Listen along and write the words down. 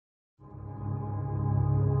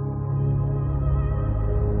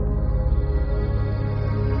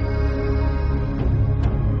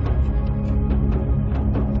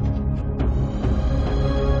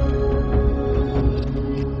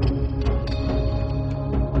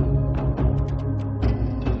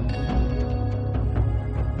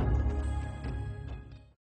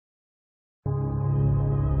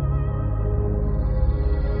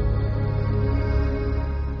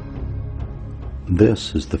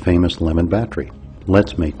This is the famous lemon battery.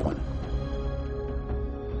 Let's make one.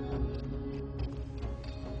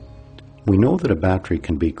 We know that a battery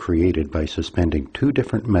can be created by suspending two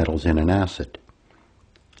different metals in an acid.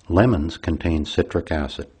 Lemons contain citric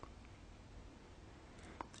acid.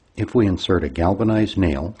 If we insert a galvanized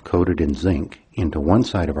nail coated in zinc into one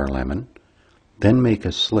side of our lemon, then make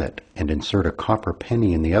a slit and insert a copper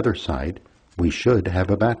penny in the other side, we should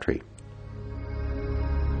have a battery.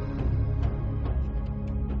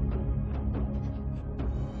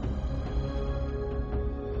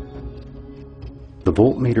 The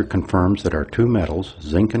voltmeter confirms that our two metals,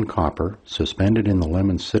 zinc and copper, suspended in the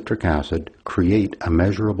lemon's citric acid, create a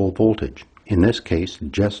measurable voltage, in this case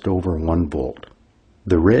just over 1 volt.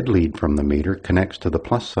 The red lead from the meter connects to the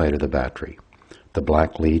plus side of the battery, the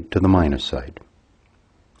black lead to the minus side.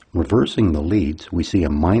 Reversing the leads, we see a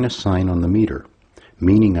minus sign on the meter,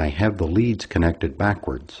 meaning I have the leads connected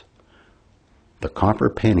backwards. The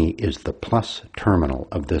copper penny is the plus terminal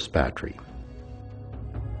of this battery.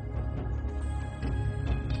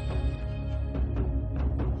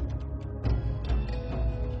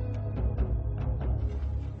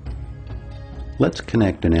 Let's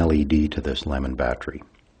connect an LED to this lemon battery.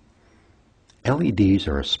 LEDs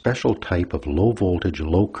are a special type of low voltage,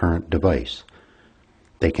 low current device.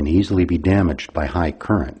 They can easily be damaged by high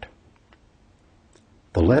current.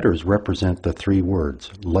 The letters represent the three words,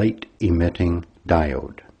 light emitting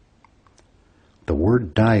diode. The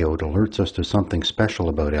word diode alerts us to something special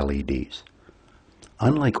about LEDs.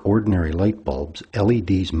 Unlike ordinary light bulbs,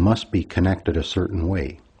 LEDs must be connected a certain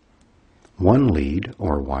way. One lead,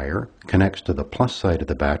 or wire, connects to the plus side of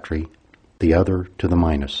the battery, the other to the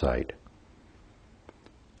minus side.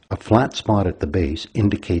 A flat spot at the base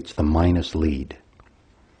indicates the minus lead.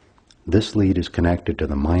 This lead is connected to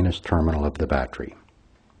the minus terminal of the battery.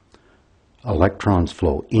 Electrons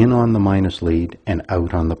flow in on the minus lead and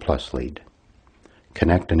out on the plus lead.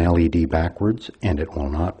 Connect an LED backwards and it will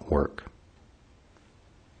not work.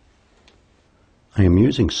 I am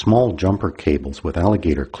using small jumper cables with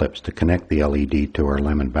alligator clips to connect the LED to our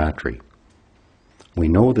lemon battery. We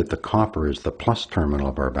know that the copper is the plus terminal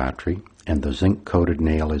of our battery and the zinc-coated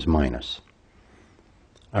nail is minus.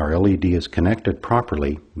 Our LED is connected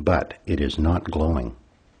properly, but it is not glowing.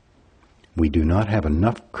 We do not have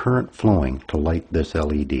enough current flowing to light this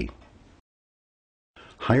LED.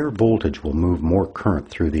 Higher voltage will move more current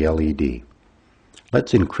through the LED.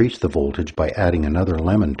 Let's increase the voltage by adding another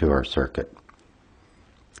lemon to our circuit.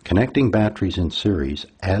 Connecting batteries in series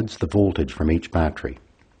adds the voltage from each battery.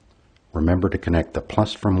 Remember to connect the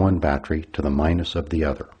plus from one battery to the minus of the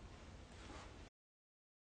other.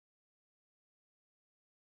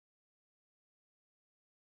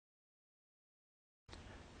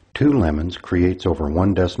 Two lemons creates over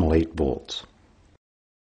 1.8 volts.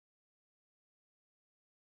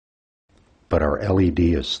 But our LED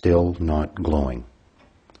is still not glowing.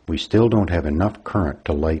 We still don't have enough current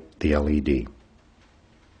to light the LED.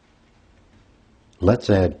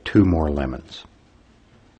 Let's add 2 more lemons.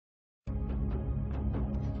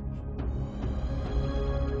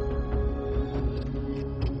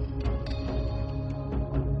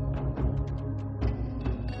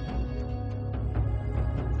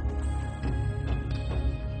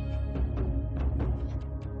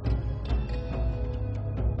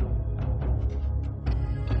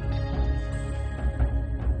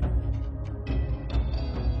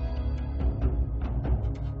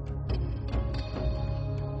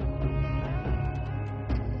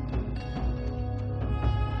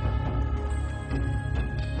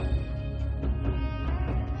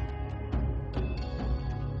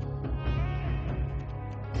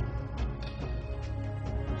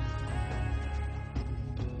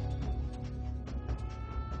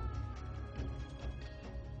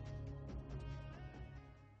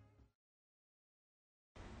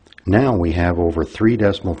 Now we have over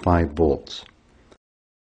 3.5 volts.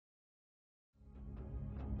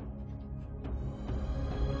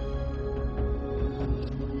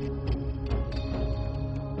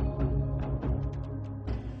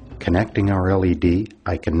 Connecting our LED,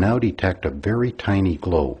 I can now detect a very tiny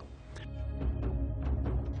glow.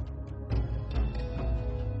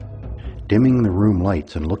 Dimming the room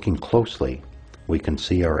lights and looking closely, we can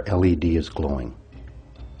see our LED is glowing.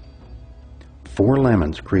 4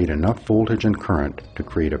 lemons create enough voltage and current to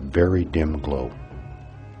create a very dim glow.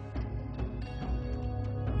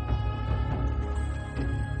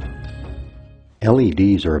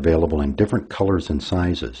 LEDs are available in different colors and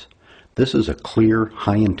sizes. This is a clear,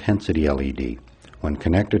 high-intensity LED. When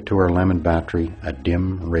connected to our lemon battery, a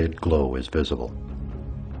dim red glow is visible.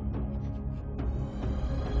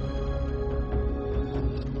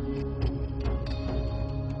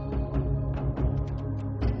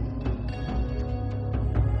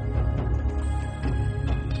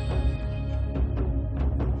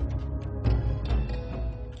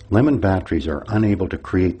 Lemon batteries are unable to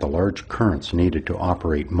create the large currents needed to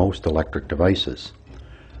operate most electric devices.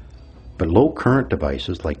 But low current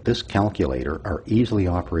devices like this calculator are easily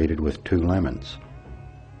operated with 2 lemons.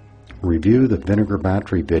 Review the vinegar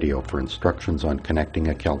battery video for instructions on connecting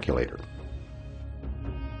a calculator.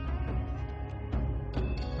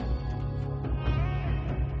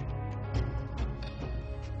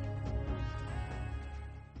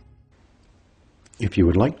 If you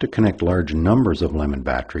would like to connect large numbers of lemon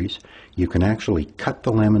batteries, you can actually cut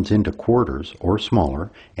the lemons into quarters or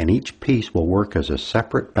smaller, and each piece will work as a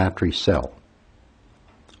separate battery cell.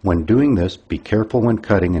 When doing this, be careful when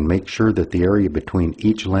cutting and make sure that the area between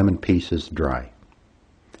each lemon piece is dry.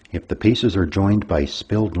 If the pieces are joined by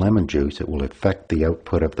spilled lemon juice, it will affect the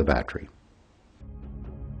output of the battery.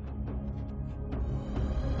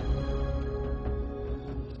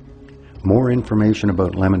 More information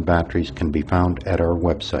about lemon batteries can be found at our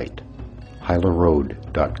website,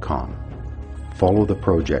 hylaroad.com. Follow the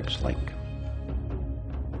projects link.